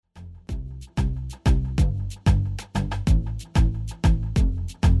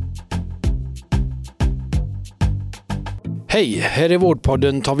Hej, här i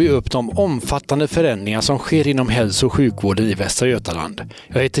Vårdpodden tar vi upp de omfattande förändringar som sker inom hälso- och sjukvården i Västra Götaland.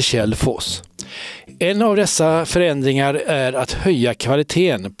 Jag heter Själv. En av dessa förändringar är att höja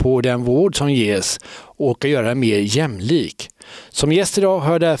kvaliteten på den vård som ges och att göra den mer jämlik. Som gäst idag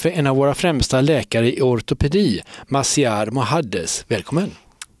har jag därför en av våra främsta läkare i ortopedi, Maziar Mohaddes. Välkommen!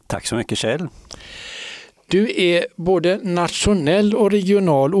 Tack så mycket, Kjell. Du är både nationell och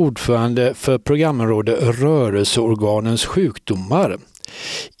regional ordförande för programområden rörelseorganens sjukdomar.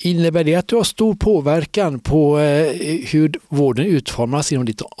 Innebär det att du har stor påverkan på hur vården utformas inom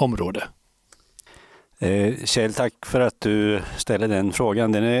ditt område? Kjell, tack för att du ställer den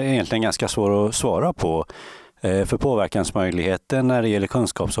frågan. Den är egentligen ganska svår att svara på. För påverkansmöjligheten när det gäller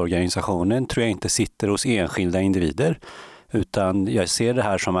kunskapsorganisationen tror jag inte sitter hos enskilda individer. Utan jag ser det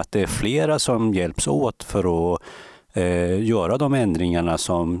här som att det är flera som hjälps åt för att göra de ändringarna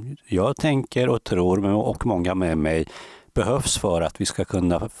som jag tänker och tror och många med mig behövs för att vi ska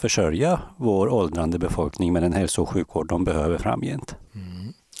kunna försörja vår åldrande befolkning med den hälso- och sjukvård de behöver framgent.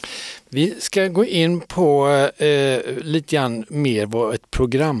 Mm. Vi ska gå in på lite grann mer vad ett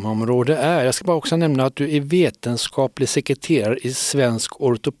programområde är. Jag ska bara också nämna att du är vetenskaplig sekreterare i Svensk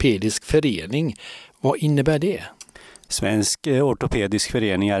ortopedisk förening. Vad innebär det? Svensk ortopedisk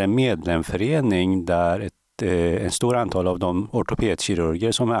förening är en medlemsförening där en stor antal av de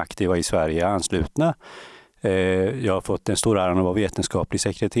ortopedkirurger som är aktiva i Sverige är anslutna. Jag har fått den stora äran att vara vetenskaplig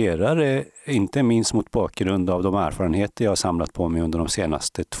sekreterare, inte minst mot bakgrund av de erfarenheter jag har samlat på mig under de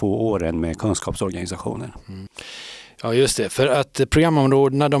senaste 2 åren med kunskapsorganisationen. Mm. Ja, just det. För att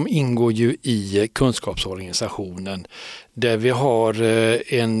programområdena de ingår ju i kunskapsorganisationen där vi har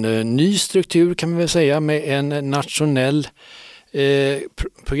en ny struktur kan man väl säga med en nationell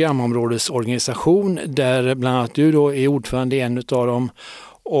programområdesorganisation där bland annat du då är ordförande i en av dem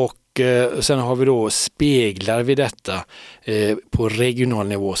och sen har vi då speglar vi detta på regional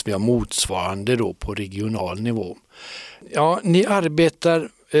nivå så vi har motsvarande då på regional nivå. Ja, ni arbetar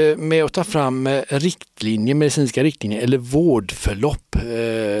med att ta fram riktlinjer, medicinska riktlinjer eller vårdförlopp.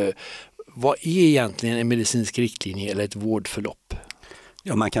 Vad är egentligen en medicinsk riktlinje eller ett vårdförlopp?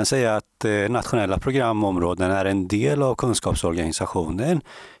 Ja, man kan säga att nationella programområden är en del av kunskapsorganisationen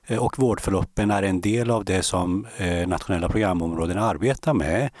och vårdförloppen är en del av det som nationella programområden arbetar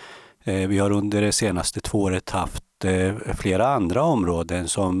med. Vi har under det senaste 2 året haft flera andra områden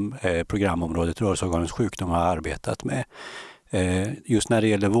som programområdet rörelseorganens sjukdomar har arbetat med. Just när det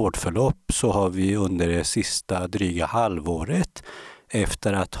gäller vårdförlopp så har vi under det sista dryga halvåret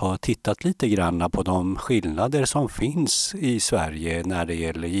efter att ha tittat lite grann på de skillnader som finns i Sverige när det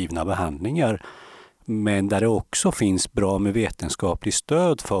gäller givna behandlingar. Men där det också finns bra med vetenskapligt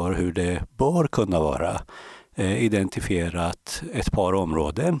stöd för hur det bör kunna vara. Identifierat ett par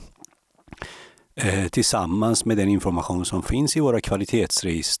områden. Tillsammans med den information som finns i våra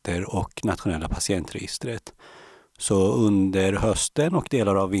kvalitetsregister och nationella patientregistret. Så under hösten och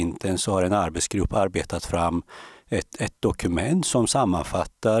delar av vintern så har en arbetsgrupp arbetat fram ett dokument som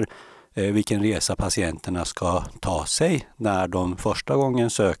sammanfattar vilken resa patienterna ska ta sig när de första gången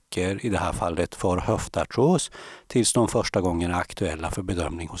söker, i det här fallet för höftartros, tills de första gången är aktuella för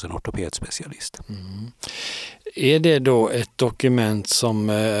bedömning hos en ortopedspecialist. Mm. Är det då ett dokument som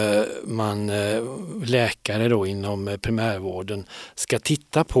läkare då inom primärvården ska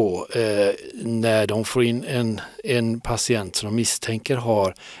titta på när de får in en patient som de misstänker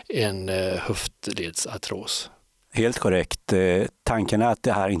har en höftledsartros? Helt korrekt. Tanken är att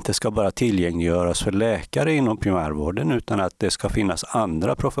det här inte ska bara tillgängliggöras för läkare inom primärvården utan att det ska finnas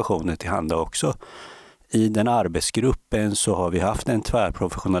andra professioner till handa också. I den arbetsgruppen så har vi haft en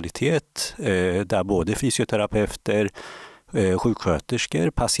tvärprofessionalitet där både fysioterapeuter, sjuksköterskor,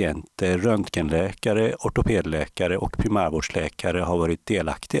 patienter, röntgenläkare, ortopedläkare och primärvårdsläkare har varit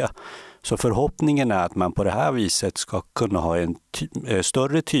delaktiga. Så förhoppningen är att man på det här viset ska kunna ha en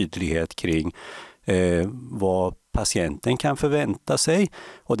större tydlighet kring vad patienten kan förvänta sig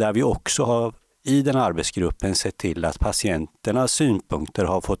och där vi också har i den arbetsgruppen sett till att patienternas synpunkter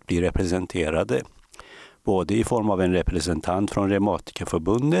har fått bli representerade. Både i form av en representant från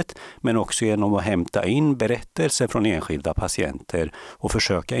Reumatikerförbundet men också genom att hämta in berättelser från enskilda patienter och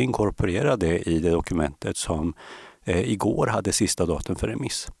försöka inkorporera det i det dokumentet som igår hade sista datum för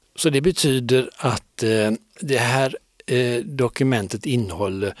remiss. Så det betyder att det här dokumentet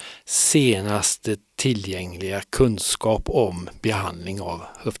innehåller senaste tillgängliga kunskap om behandling av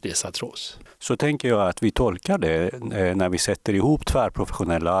höftledsartros? Så tänker jag att vi tolkar det när vi sätter ihop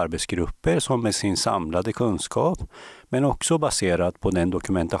tvärprofessionella arbetsgrupper som med sin samlade kunskap men också baserat på den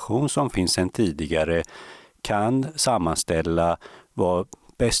dokumentation som finns sedan tidigare kan sammanställa vad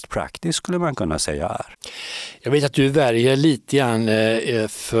best practice skulle man kunna säga är. Jag vet att du värjer lite grann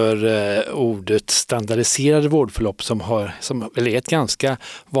för ordet standardiserade vårdförlopp som är ett ganska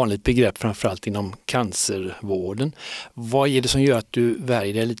vanligt begrepp framförallt inom cancervården. Vad är det som gör att du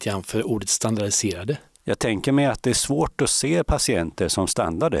värjer dig lite grann för ordet standardiserade? Jag tänker mig att det är svårt att se patienter som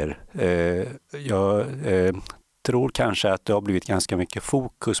standarder. Jag tror kanske att det har blivit ganska mycket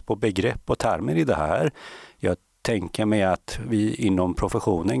fokus på begrepp och termer i det här. Jag tänker mig att vi inom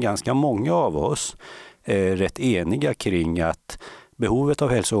professionen, ganska många av oss, är rätt eniga kring att behovet av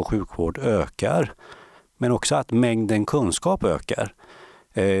hälso- och sjukvård ökar, men också att mängden kunskap ökar.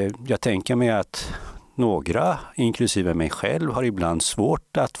 Jag tänker mig att några, inklusive mig själv, har ibland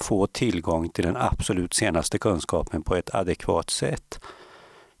svårt att få tillgång till den absolut senaste kunskapen på ett adekvat sätt.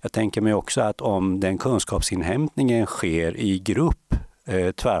 Jag tänker mig också att om den kunskapsinhämtningen sker i grupp,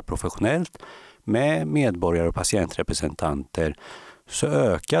 tvärprofessionellt, med medborgare och patientrepresentanter, så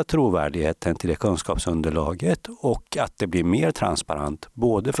ökar trovärdigheten till det kunskapsunderlaget och att det blir mer transparent,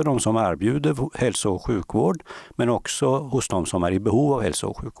 både för de som erbjuder hälso- och sjukvård, men också hos de som är i behov av hälso-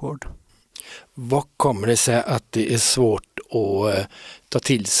 och sjukvård. Vad kommer det sig att det är svårt att ta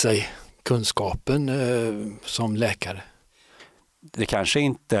till sig kunskapen som läkare? Det kanske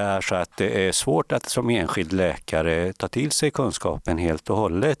inte är så att det är svårt att som enskild läkare ta till sig kunskapen helt och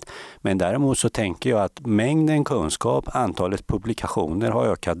hållet. Men däremot så tänker jag att mängden kunskap, antalet publikationer har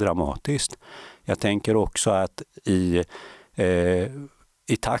ökat dramatiskt. Jag tänker också att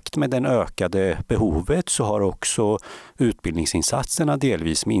i takt med den ökade behovet så har också utbildningsinsatserna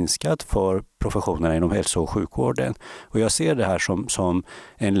delvis minskat för professionerna inom hälso- och sjukvården. Och jag ser det här som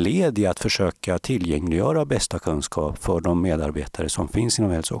en led i att försöka tillgängliggöra bästa kunskap för de medarbetare som finns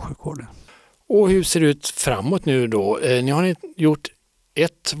inom hälso- och sjukvården. Och hur ser det ut framåt nu då? Ni har gjort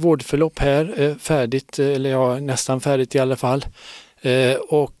ett vårdförlopp här färdigt, eller ja, nästan färdigt i alla fall.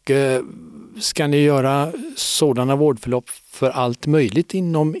 Och ska ni göra sådana vårdförlopp för allt möjligt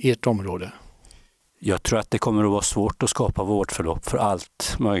inom ert område? Jag tror att det kommer att vara svårt att skapa vårdförlopp för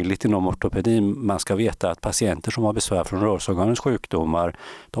allt möjligt inom ortopedin. Man ska veta att patienter som har besvär från rörelseorganens sjukdomar,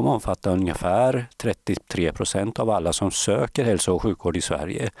 de omfattar ungefär 33% av alla som söker hälso- och sjukvård i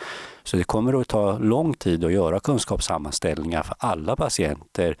Sverige. Så det kommer att ta lång tid att göra kunskapssammanställningar för alla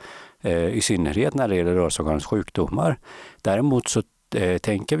patienter, i synnerhet när det gäller rörelseorganens sjukdomar. Däremot så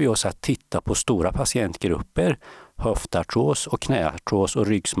tänker vi oss att titta på stora patientgrupper, höftartros och knäartros och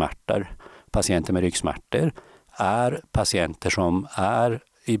ryggsmärtor. Patienter med ryggsmärtor är patienter som är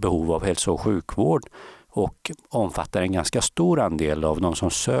i behov av hälso- och sjukvård och omfattar en ganska stor andel av de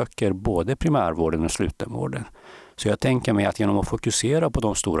som söker både primärvården och slutenvården. Så jag tänker mig att genom att fokusera på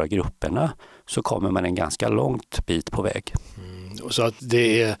de stora grupperna så kommer man en ganska långt bit på väg. Så att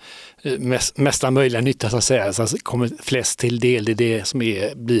det är mesta möjliga nytta så att säga, så att kommer flest till del, det är det som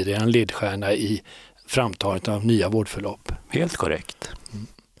blir en ledstjärna i framtagandet av nya vårdförlopp. Helt korrekt.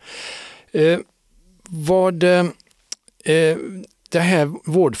 Det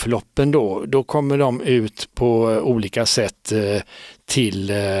här vårdförloppen då kommer de ut på olika sätt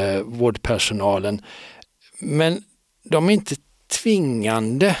till vårdpersonalen. Men de är inte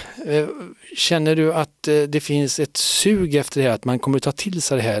tvingande. Känner du att det finns ett sug efter det här, att man kommer att ta till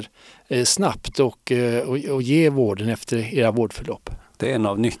sig det här snabbt och ge vården efter era vårdförlopp? Det är en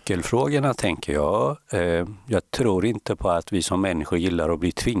av nyckelfrågorna, tänker jag. Jag tror inte på att vi som människor gillar att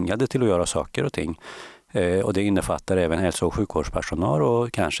bli tvingade till att göra saker och ting. Och det innefattar även hälso- och sjukvårdspersonal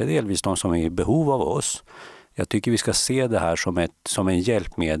och kanske delvis de som är i behov av oss. Jag tycker vi ska se det här som en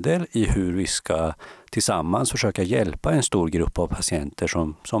hjälpmedel i hur vi ska tillsammans försöka hjälpa en stor grupp av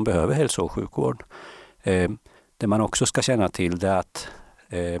patienter som behöver hälso- och sjukvård. Det man också ska känna till är att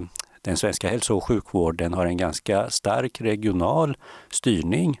den svenska hälso- och sjukvården har en ganska stark regional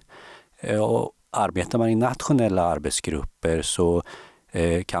styrning. Och arbetar man i nationella arbetsgrupper så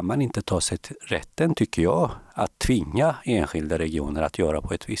kan man inte ta sig till rätten, tycker jag, att tvinga enskilda regioner att göra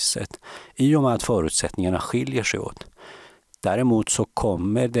på ett visst sätt, i och med att förutsättningarna skiljer sig åt. Däremot så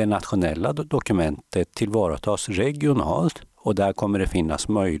kommer det nationella dokumentet tillvaratas regionalt och där kommer det finnas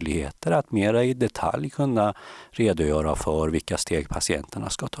möjligheter att mera i detalj kunna redogöra för vilka steg patienterna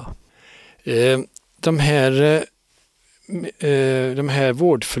ska ta. De här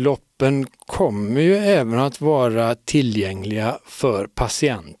vårdförloppen kommer ju även att vara tillgängliga för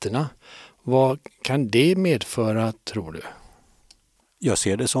patienterna. Vad kan det medföra, tror du? Jag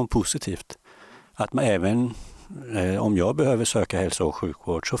ser det som positivt. Att man även om jag behöver söka hälso- och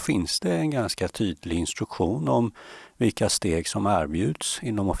sjukvård så finns det en ganska tydlig instruktion om vilka steg som erbjuds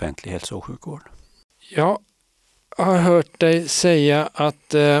inom offentlig hälso- och sjukvård. Jag har hört dig säga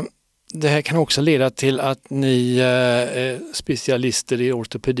att det här kan också leda till att ni specialister i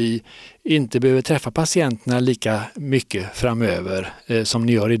ortopedi inte behöver träffa patienterna lika mycket framöver som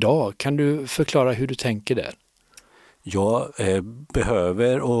ni gör idag. Kan du förklara hur du tänker där? Jag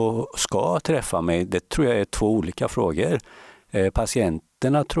behöver och ska träffa mig. Det tror jag är två olika frågor.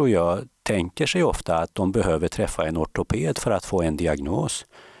 Patienterna tror jag tänker sig ofta att de behöver träffa en ortoped för att få en diagnos.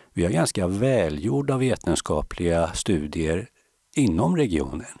 Vi har ganska välgjorda vetenskapliga studier inom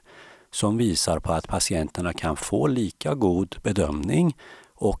regionen som visar på att patienterna kan få lika god bedömning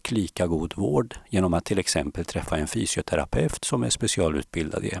och lika god vård genom att till exempel träffa en fysioterapeut som är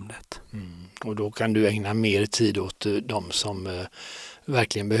specialutbildad i ämnet. Och då kan du ägna mer tid åt de som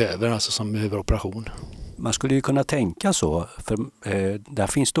verkligen behöver, alltså som behöver operation. Man skulle ju kunna tänka så, för där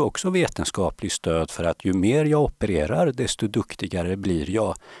finns det också vetenskapligt stöd för att ju mer jag opererar desto duktigare blir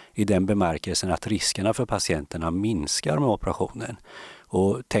jag, i den bemärkelsen att riskerna för patienterna minskar med operationen.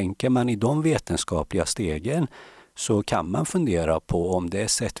 Och tänker man i de vetenskapliga stegen så kan man fundera på om det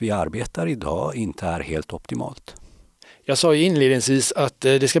sätt vi arbetar idag inte är helt optimalt. Jag sa ju inledningsvis att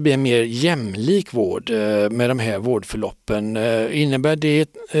det ska bli en mer jämlik vård med de här vårdförloppen. Innebär det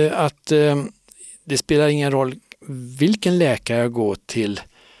att det spelar ingen roll vilken läkare jag går till,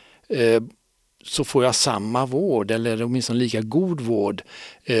 så får jag samma vård eller åtminstone lika god vård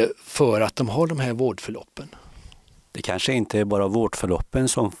för att de har de här vårdförloppen? Det kanske inte är bara vårdförloppen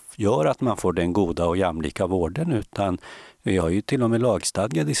som gör att man får den goda och jämlika vården, utan vi har ju till och med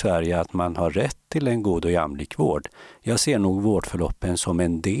lagstadgat i Sverige att man har rätt till en god och jämlik vård. Jag ser nog vårdförloppen som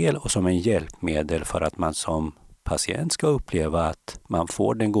en del och som en hjälpmedel för att man som patient ska uppleva att man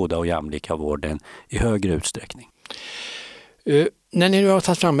får den goda och jämlika vården i högre utsträckning. När ni nu har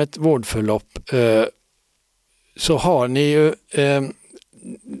tagit fram ett vårdförlopp så har ni ju,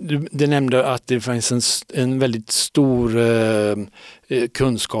 du nämnde att det finns en väldigt stor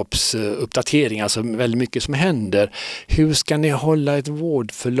kunskapsuppdatering, alltså väldigt mycket som händer. Hur ska ni hålla ett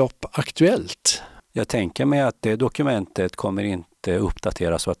vårdförlopp aktuellt? Jag tänker mig att det dokumentet kommer inte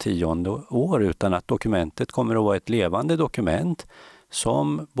uppdateras var 10:e år, utan att dokumentet kommer att vara ett levande dokument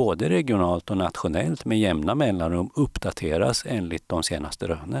som både regionalt och nationellt med jämna mellanrum uppdateras enligt de senaste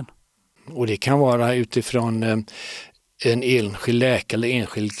rönen. Och det kan vara utifrån en enskild läkare eller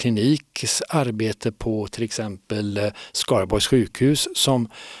enskild kliniks arbete på till exempel Skaraborgs sjukhus som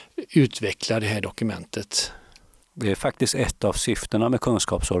utvecklar det här dokumentet. Det är faktiskt ett av syftena med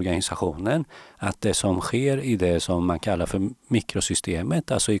kunskapsorganisationen, att det som sker i det som man kallar för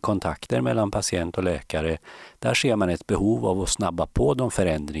mikrosystemet, alltså i kontakter mellan patient och läkare, där ser man ett behov av att snabba på de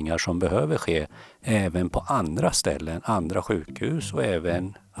förändringar som behöver ske även på andra ställen, andra sjukhus och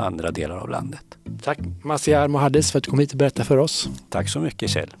även andra delar av landet. Tack Maziar Mohaddes för att du kom hit och berättade för oss. Tack så mycket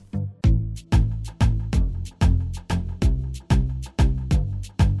Kjell.